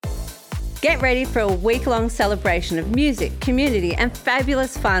Get ready for a week-long celebration of music, community and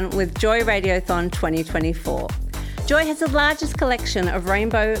fabulous fun with Joy Radiothon 2024. Joy has the largest collection of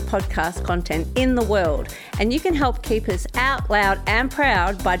rainbow podcast content in the world, and you can help keep us out loud and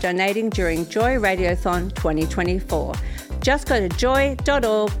proud by donating during Joy Radiothon 2024. Just go to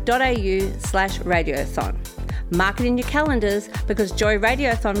joy.org.au/radiothon. Mark it in your calendars because Joy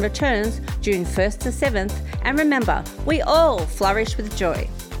Radiothon returns June 1st to 7th, and remember, we all flourish with joy.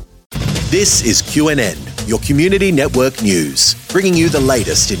 This is QNN, your community network news, bringing you the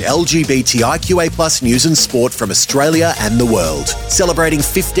latest in LGBTIQA+ news and sport from Australia and the world. Celebrating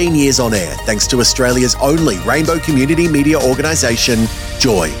 15 years on air thanks to Australia's only rainbow community media organisation,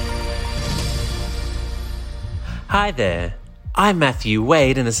 Joy. Hi there, I'm Matthew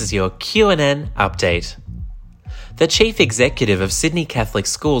Wade and this is your QNN update. The Chief Executive of Sydney Catholic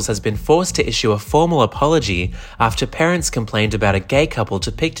Schools has been forced to issue a formal apology after parents complained about a gay couple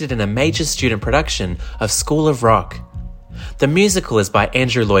depicted in a major student production of School of Rock. The musical is by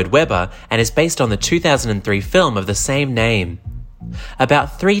Andrew Lloyd Webber and is based on the 2003 film of the same name.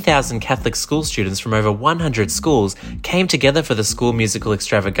 About 3,000 Catholic school students from over 100 schools came together for the school musical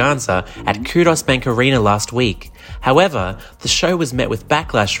extravaganza at Kudos Bank Arena last week. However, the show was met with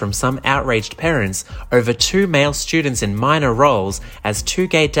backlash from some outraged parents over two male students in minor roles as two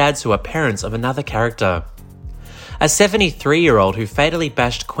gay dads who are parents of another character. A 73-year-old who fatally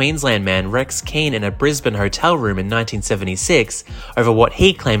bashed Queensland man Rex Keane in a Brisbane hotel room in 1976 over what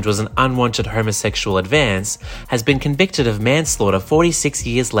he claimed was an unwanted homosexual advance has been convicted of manslaughter 46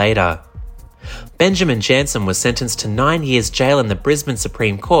 years later. Benjamin Jansen was sentenced to 9 years jail in the Brisbane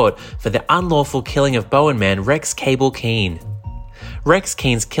Supreme Court for the unlawful killing of Bowen man Rex Cable Keane. Rex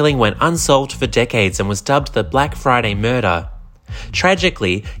Keane's killing went unsolved for decades and was dubbed the Black Friday murder.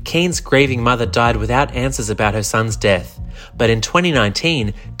 Tragically, Keane's grieving mother died without answers about her son's death, but in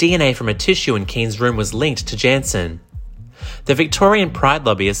 2019, DNA from a tissue in Keane's room was linked to Jansen. The Victorian Pride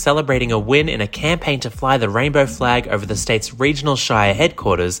Lobby is celebrating a win in a campaign to fly the rainbow flag over the state's regional shire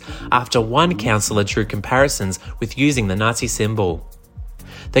headquarters after one councillor drew comparisons with using the Nazi symbol.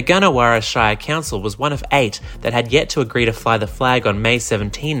 The Gunnawara Shire Council was one of 8 that had yet to agree to fly the flag on May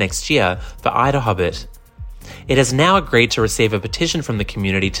 17 next year for Ida Hobbit. It has now agreed to receive a petition from the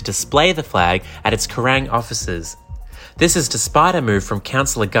community to display the flag at its Kerrang offices. This is despite a move from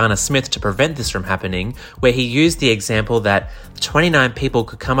Councillor Garner Smith to prevent this from happening, where he used the example that 29 people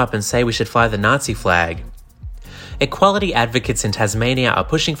could come up and say we should fly the Nazi flag. Equality advocates in Tasmania are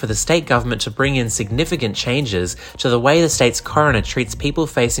pushing for the state government to bring in significant changes to the way the state's coroner treats people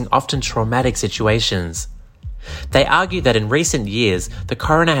facing often traumatic situations. They argue that in recent years, the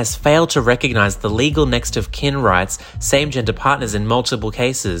coroner has failed to recognise the legal next of kin rights same-gender partners in multiple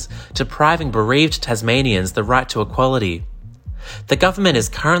cases, depriving bereaved Tasmanians the right to equality. The government is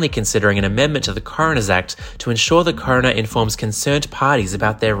currently considering an amendment to the Coroners Act to ensure the coroner informs concerned parties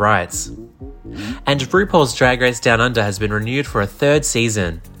about their rights. And RuPaul's Drag Race Down Under has been renewed for a 3rd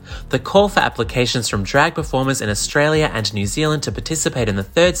season. The call for applications from drag performers in Australia and New Zealand to participate in the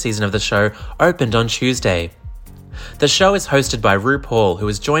 3rd season of the show opened on Tuesday. The show is hosted by RuPaul, who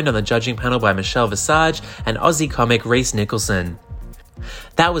is joined on the judging panel by Michelle Visage and Aussie comic Reese Nicholson.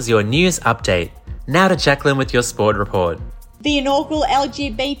 That was your news update. Now to Jacqueline with your sport report. The inaugural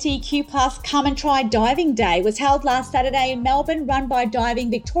LGBTQ+ Come and Try Diving Day was held last Saturday in Melbourne, run by Diving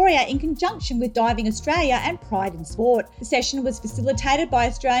Victoria in conjunction with Diving Australia and Pride in Sport. The session was facilitated by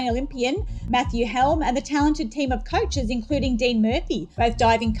Australian Olympian Matthew Helm and the talented team of coaches including Dean Murphy, both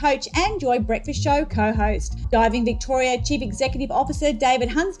diving coach and Joy Breakfast Show co-host. Diving Victoria Chief Executive Officer David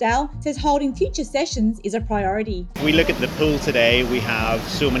Hunsdale says holding future sessions is a priority. We look at the pool today, we have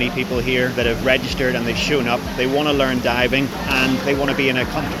so many people here that have registered and they've shown up. They want to learn diving and they want to be in a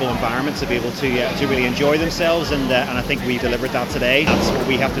comfortable environment to be able to really enjoy themselves, and I think we delivered that today. That's what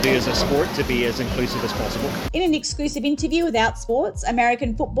we have to do as a sport, to be as inclusive as possible. In an exclusive interview with Outsports,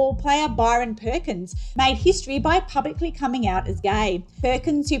 American football player Byron Perkins made history by publicly coming out as gay.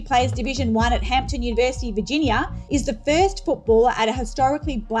 Perkins, who plays Division 1 at Hampton University, Virginia, is the first footballer at a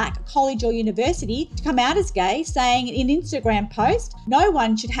historically black college or university to come out as gay, saying in an Instagram post, "No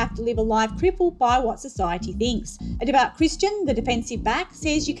one should have to live a life crippled by what society thinks." A devout Christian, the defensive back,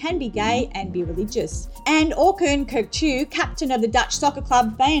 says you can be gay and be religious. And Orkun Kökçü, captain of the Dutch soccer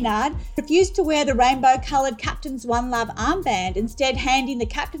club Feyenoord, refused to wear the rainbow-coloured Captain's One Love armband, instead handing the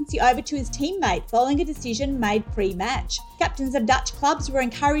captaincy over to his teammate following a decision made pre-match. Captains of Dutch clubs were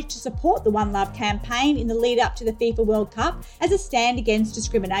encouraged to support the One Love campaign in the lead-up to the FIFA World Cup as a stand against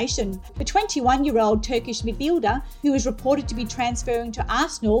discrimination. The 21-year-old Turkish midfielder, who is reported to be transferring to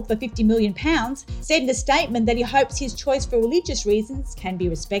Arsenal for £50 million, said in a statement that he hopes his choice for religious reasons can be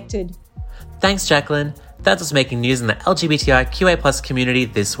respected. Thanks, Jacqueline. That's what's making news in the LGBTIQA+ community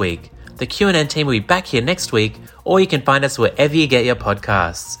this week. The QNN team will be back here next week, or you can find us wherever you get your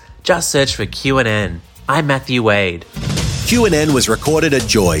podcasts. Just search for QNN. I'm Matthew Wade. QNN was recorded at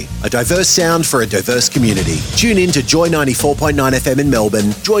Joy, a diverse sound for a diverse community. Tune in to Joy 94.9 FM in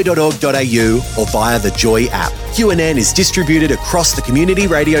Melbourne, joy.org.au, or via the Joy app. QNN is distributed across the Community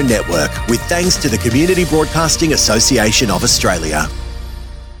Radio Network with thanks to the Community Broadcasting Association of Australia.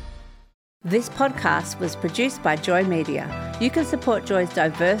 This podcast was produced by Joy Media. You can support Joy's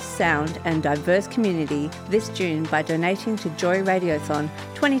diverse sound and diverse community this June by donating to Joy Radiothon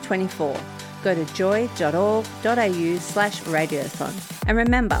 2024. Go to joy.org.au/radiothon. And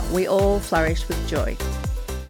remember, we all flourish with joy.